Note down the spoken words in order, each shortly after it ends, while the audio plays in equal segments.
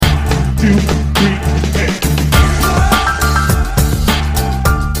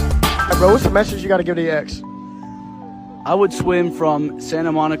the message you got to give to your ex? I would swim from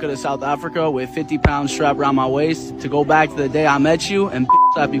Santa Monica to South Africa with 50 pounds strapped around my waist to go back to the day I met you and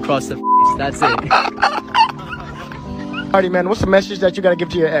slap you across the face. That's it. Alrighty, man, what's the message that you got to give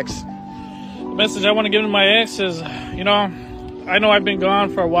to your ex? The message I want to give to my ex is, I know I've been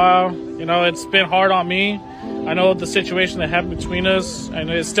gone for a while. It's been hard on me. I know the situation that happened between us, and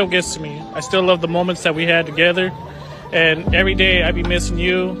it still gets to me. I still love the moments that we had together. And every day I be missing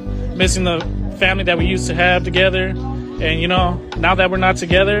you, missing the family that we used to have together. And, now that we're not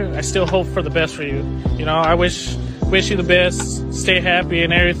together, I still hope for the best for you. I wish you the best, stay happy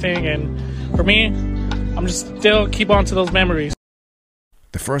and everything. And for me, I'm just still keep on to those memories.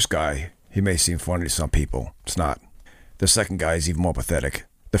 The first guy, he may seem funny to some people. It's not. The second guy is even more pathetic.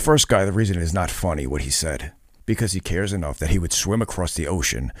 The first guy, the reason it is not funny what he said, because he cares enough that he would swim across the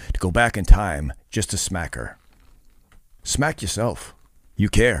ocean to go back in time just to smack her. Smack yourself. You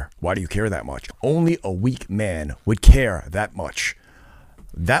care. Why do you care that much? Only a weak man would care that much,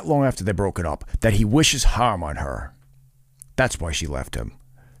 that long after they're broken up, that he wishes harm on her. That's why she left him.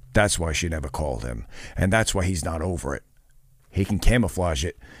 That's why she never called him. And that's why he's not over it. He can camouflage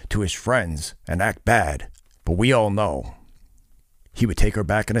it to his friends and act bad, but we all know he would take her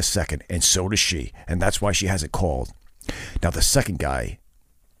back in a second, and so does she, and that's why she hasn't called. Now, the second guy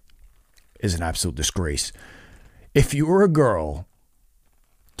is an absolute disgrace. If you were a girl,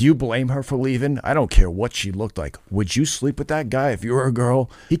 do you blame her for leaving? I don't care what she looked like. Would you sleep with that guy if you were a girl?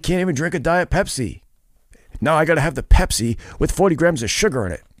 He can't even drink a Diet Pepsi. Now I got to have the Pepsi with 40 grams of sugar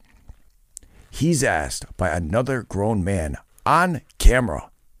in it. He's asked by another grown man on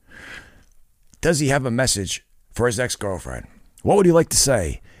camera, does he have a message for his ex-girlfriend? What would he like to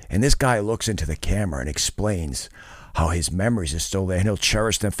say? And this guy looks into the camera and explains how his memories are still there and he'll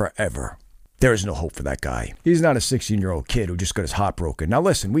cherish them forever. There is no hope for that guy. He's not a 16-year-old kid who just got his heart broken. Now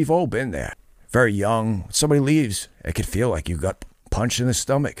listen, we've all been there. Very young, somebody leaves, it could feel like you got punched in the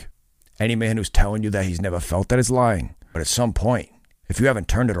stomach. Any man who's telling you that he's never felt that is lying. But at some point, if you haven't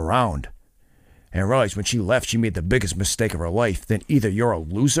turned it around and realized when she left she made the biggest mistake of her life, then either you're a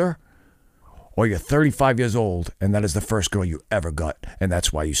loser or you're 35 years old and that is the first girl you ever got, and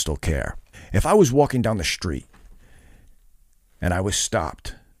that's why you still care. If I was walking down the street and I was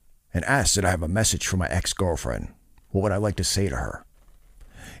stopped and asked did I have a message for my ex-girlfriend, what would I like to say to her?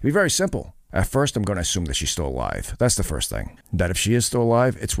 It'd be very simple. At first, I'm going to assume that she's still alive. That's the first thing. That if she is still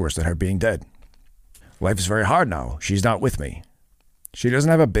alive, it's worse than her being dead. Life is very hard now. She's not with me. She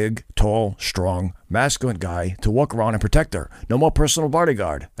doesn't have a big, tall, strong, masculine guy to walk around and protect her. No more personal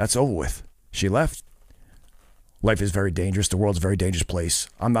bodyguard. That's over with. She left. Life is very dangerous. The world's a very dangerous place.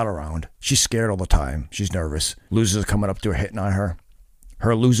 I'm not around. She's scared all the time. She's nervous. Losers are coming up to her, hitting on her.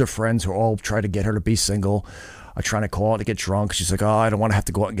 Her loser friends who all try to get her to be single are trying to call her to get drunk. She's like, oh, I don't want to have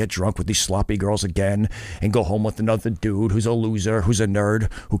to go out and get drunk with these sloppy girls again and go home with another dude who's a loser, who's a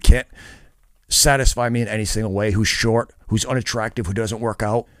nerd, who can't satisfy me in any single way, who's short, who's unattractive, who doesn't work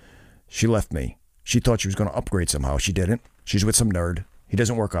out. She left me. She thought she was going to upgrade somehow. She didn't. She's with some nerd. He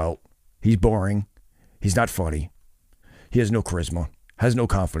doesn't work out. He's boring. He's not funny. He has no charisma, has no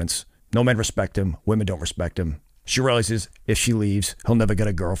confidence. No men respect him. Women don't respect him. She realizes if she leaves, he'll never get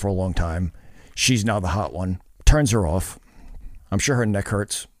a girl for a long time. She's now the hot one. Turns her off. I'm sure her neck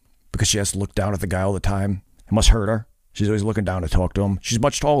hurts because she has to look down at the guy all the time. It must hurt her. She's always looking down to talk to him. She's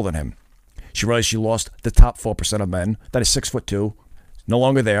much taller than him. She realized she lost the top 4% of men. That is 6'2". No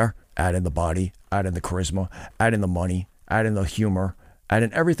longer there. Add in the body, add in the charisma, add in the money, add in the humor, add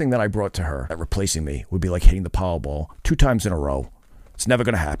in everything that I brought to her. That replacing me would be like hitting the Powerball 2 times in a row. It's never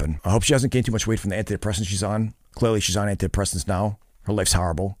going to happen. I hope she hasn't gained too much weight from the antidepressants she's on. Clearly she's on antidepressants now. Her life's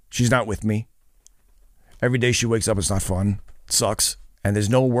horrible. She's not with me. Every day she wakes up, it's not fun. It sucks. And there's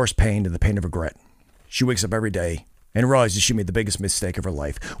no worse pain than the pain of regret. She wakes up every day and realizes she made the biggest mistake of her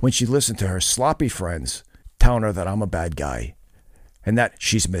life when she listened to her sloppy friends telling her that I'm a bad guy and that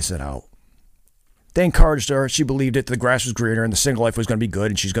she's missing out. They encouraged her. She believed it. The grass was greener and the single life was going to be good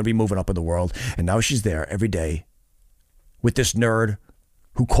and she's going to be moving up in the world. And now she's there every day with this nerd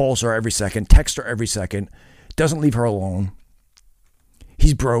who calls her every second, texts her every second, doesn't leave her alone.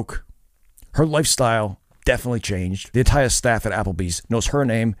 He's broke. Her lifestyle definitely changed. The entire staff at Applebee's knows her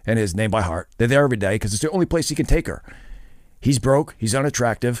name and his name by heart. They're there every day because it's the only place he can take her. He's broke. He's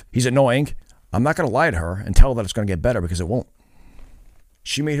unattractive. He's annoying. I'm not going to lie to her and tell her that it's going to get better because it won't.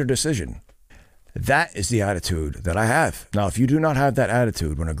 She made her decision. That is the attitude that I have. Now, if you do not have that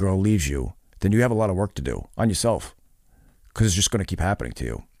attitude when a girl leaves you, then you have a lot of work to do on yourself because it's just going to keep happening to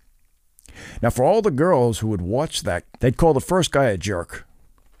you. Now, for all the girls who would watch that, they'd call the first guy a jerk,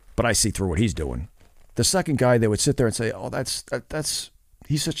 but I see through what he's doing. The second guy, they would sit there and say, oh,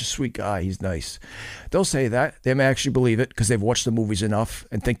 he's such a sweet guy. He's nice. They'll say that. They may actually believe it because they've watched the movies enough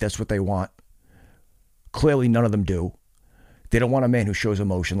and think that's what they want. Clearly, none of them do. They don't want a man who shows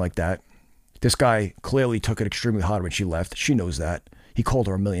emotion like that. This guy clearly took it extremely hard when she left. She knows that. He called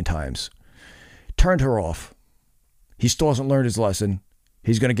her 1,000,000 times. Turned her off. He still hasn't learned his lesson.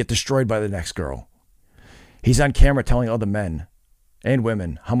 He's going to get destroyed by the next girl. He's on camera telling other men and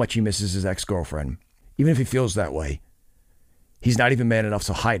women how much he misses his ex-girlfriend. Even if he feels that way, he's not even man enough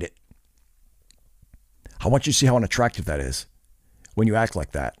to hide it. I want you to see how unattractive that is when you act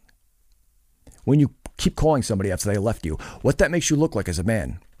like that. When you keep calling somebody after they left you, what that makes you look like as a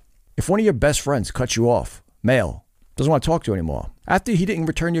man. If one of your best friends cuts you off, male, doesn't want to talk to you anymore, after he didn't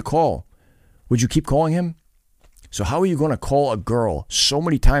return your call, would you keep calling him? So how are you going to call a girl so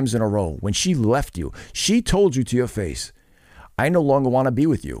many times in a row when she left you? She told you to your face, I no longer want to be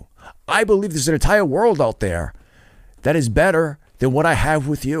with you. I believe there's an entire world out there that is better than what I have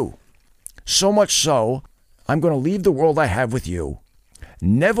with you. So much so, I'm going to leave the world I have with you.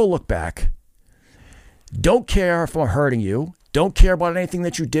 Never look back. Don't care if I'm hurting you. Don't care about anything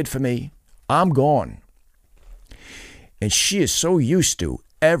that you did for me. I'm gone. And she is so used to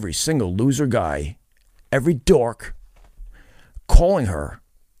every single loser guy, every dork, calling her,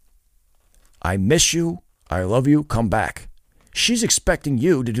 I miss you, I love you, come back. She's expecting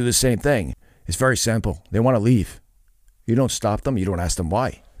you to do the same thing. It's very simple. They want to leave. You don't stop them. You don't ask them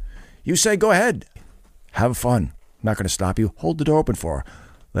why. You say, go ahead. Have fun. I'm not going to stop you. Hold the door open for her.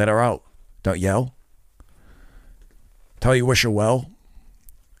 Let her out. Don't yell. Tell her you wish her well.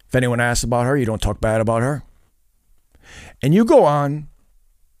 If anyone asks about her, you don't talk bad about her. And you go on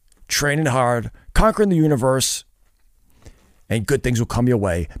training hard, conquering the universe, and good things will come your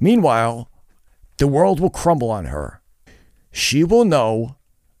way. Meanwhile, the world will crumble on her. She will know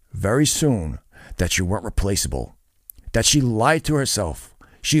very soon that you weren't replaceable, that she lied to herself,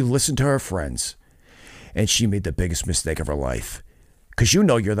 she listened to her friends, and she made the biggest mistake of her life. Because you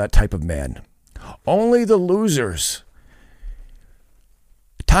know you're that type of man. Only the losers,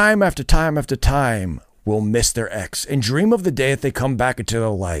 time after time after time, will miss their ex and dream of the day that they come back into their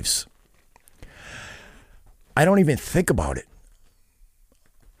lives. I don't even think about it.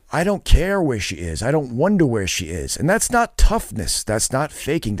 I don't care where she is. I don't wonder where she is. And that's not toughness. That's not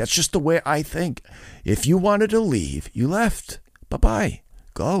faking. That's just the way I think. If you wanted to leave, you left. Bye-bye.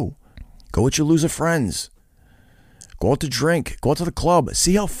 Go. Go with your loser friends. Go out to drink. Go out to the club.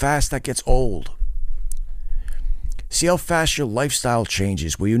 See how fast that gets old. See how fast your lifestyle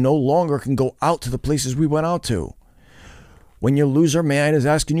changes where you no longer can go out to the places we went out to. When your loser man is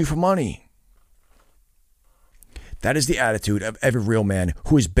asking you for money. That is the attitude of every real man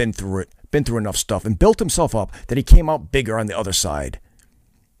who has been through it, been through enough stuff, and built himself up that he came out bigger on the other side.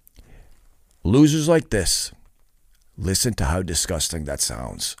 Losers like this, listen to how disgusting that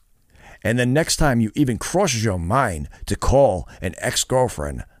sounds. And the next time you even crosses your mind to call an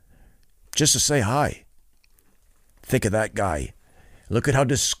ex-girlfriend just to say hi, think of that guy. Look at how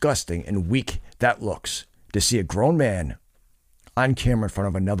disgusting and weak that looks to see a grown man on camera in front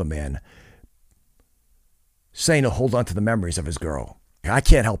of another man saying to hold on to the memories of his girl. I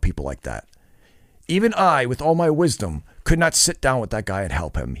can't help people like that. Even I, with all my wisdom, could not sit down with that guy and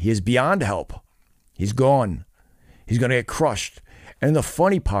help him. He is beyond help. He's gone. He's going to get crushed. And the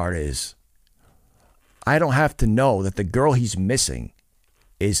funny part is, I don't have to know that the girl he's missing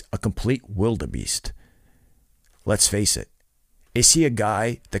is a complete wildebeest. Let's face it. Is he a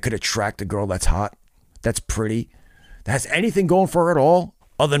guy that could attract a girl that's hot, that's pretty, that has anything going for her at all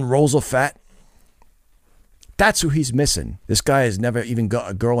other than rolls of fat? That's who he's missing. This guy has never even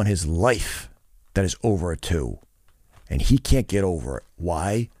got a girl in his life that is over a 2. And he can't get over it.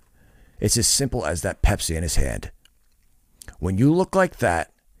 Why? It's as simple as that Pepsi in his hand. When you look like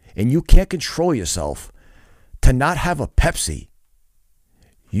that and you can't control yourself to not have a Pepsi,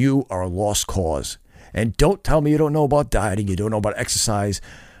 you are a lost cause. And don't tell me you don't know about dieting, you don't know about exercise.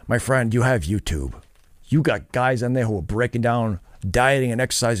 My friend, you have YouTube. You got guys on there who are breaking down dieting and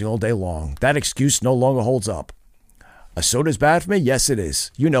exercising all day long. That excuse no longer holds up. A soda's bad for me? Yes, it is.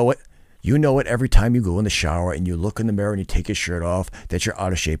 You know it. You know it every time you go in the shower and you look in the mirror and you take your shirt off that you're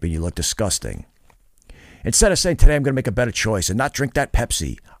out of shape and you look disgusting. Instead of saying, today I'm going to make a better choice and not drink that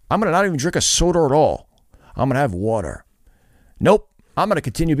Pepsi, I'm going to not even drink a soda at all. I'm going to have water. Nope. I'm going to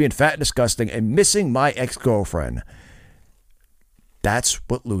continue being fat and disgusting and missing my ex-girlfriend. That's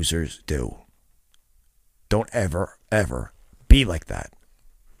what losers do. Don't ever, ever be like that.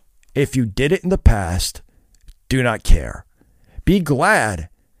 If you did it in the past, do not care. Be glad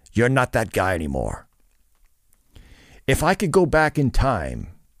you're not that guy anymore. If I could go back in time,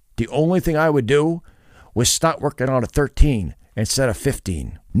 the only thing I would do was start working out at 13 instead of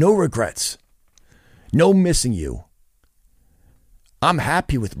 15. No regrets. No missing you. I'm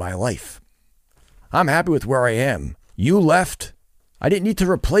happy with my life. I'm happy with where I am. You left. I didn't need to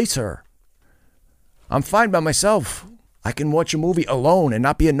replace her. I'm fine by myself. I can watch a movie alone and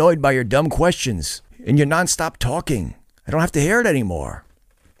not be annoyed by your dumb questions and your nonstop talking. I don't have to hear it anymore.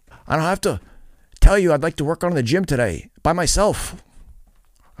 I don't have to tell you I'd like to work on in the gym today by myself.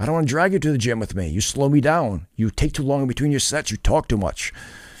 I don't want to drag you to the gym with me. You slow me down. You take too long in between your sets. You talk too much.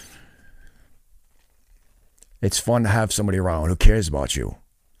 It's fun to have somebody around who cares about you.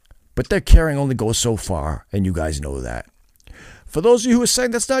 But their caring only goes so far, and you guys know that. For those of you who are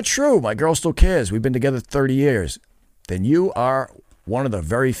saying that's not true, my girl still cares, we've been together 30 years, then you are one of the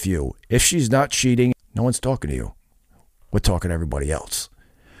very few. If she's not cheating, no one's talking to you. We're talking to everybody else.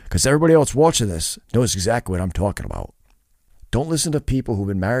 Because everybody else watching this knows exactly what I'm talking about. Don't listen to people who've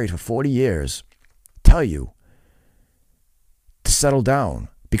been married for 40 years tell you to settle down,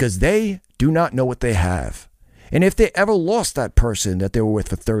 because they do not know what they have. And if they ever lost that person that they were with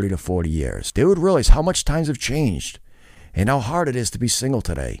for 30 to 40 years, they would realize how much times have changed and how hard it is to be single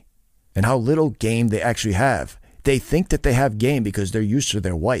today and how little game they actually have. They think that they have game because they're used to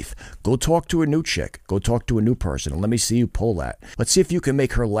their wife. Go talk to a new chick. Go talk to a new person and let me see you pull that. Let's see if you can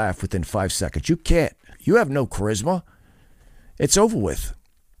make her laugh within 5 seconds. You can't. You have no charisma. It's over with.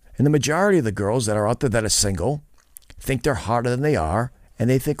 And the majority of the girls that are out there that are single think they're harder than they are, and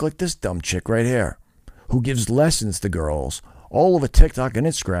they think like this dumb chick right here, who gives lessons to girls all over TikTok and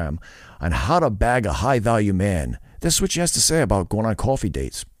Instagram on how to bag a high-value man. This is what she has to say about going on coffee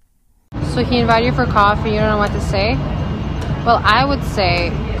dates. So he invited you for coffee, you don't know what to say? Well, I would say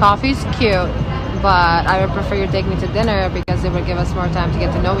coffee's cute, but I would prefer you take me to dinner because it would give us more time to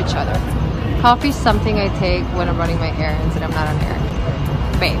get to know each other. Coffee's something I take when I'm running my errands and I'm not on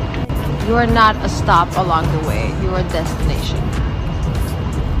errand. Babe, you are not a stop along the way. You are a destination.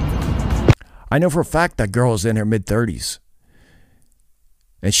 I know for a fact that girl is in her mid-30s.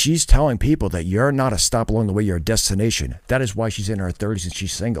 And she's telling people that you're not a stop along the way, you're a destination. That is why she's in her 30s and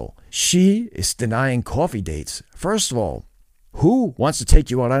she's single. She is denying coffee dates. First of all, who wants to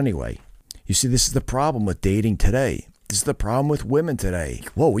take you out anyway? You see, this is the problem with dating today. This is the problem with women today.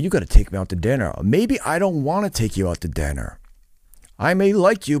 Whoa, well, you got to take me out to dinner. Maybe I don't want to take you out to dinner. I may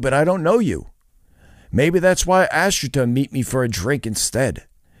like you, but I don't know you. Maybe that's why I asked you to meet me for a drink instead.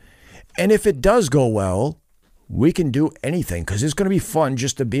 And if it does go well, we can do anything because it's going to be fun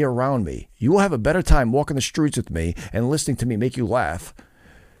just to be around me. You will have a better time walking the streets with me and listening to me make you laugh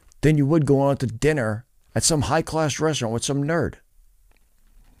than you would go out to dinner at some high-class restaurant with some nerd.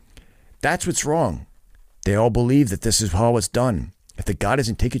 That's what's wrong. They all believe that this is how it's done. If the guy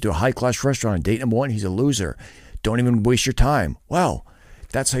doesn't take you to a high-class restaurant on date number one, he's a loser. Don't even waste your time. Well,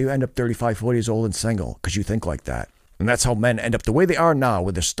 that's how you end up 35, 40 years old and single, because you think like that. And that's how men end up the way they are now,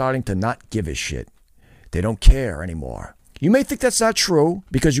 where they're starting to not give a shit. They don't care anymore. You may think that's not true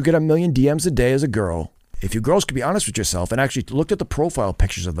because you get 1 million DMs a day as a girl. If you girls could be honest with yourself and actually looked at the profile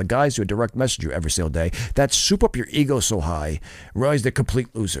pictures of the guys who direct message you every single day, that soup up your ego so high, realize they're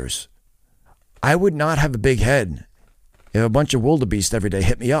complete losers. I would not have a big head if a bunch of wildebeest every day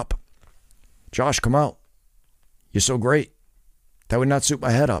hit me up. Josh, come out. You're so great. That would not suit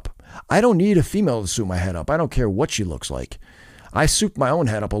my head up. I don't need a female to suit my head up. I don't care what she looks like. I souped my own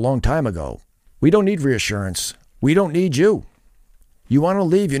head up a long time ago. We don't need reassurance. We don't need you. You want to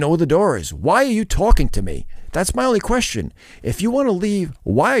leave, you know where the door is. Why are you talking to me? That's my only question. If you want to leave,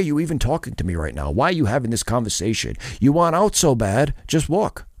 why are you even talking to me right now? Why are you having this conversation? You want out so bad, just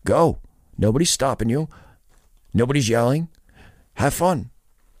walk. Go. Nobody's stopping you. Nobody's yelling. Have fun.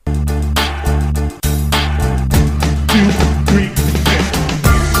 2, 3.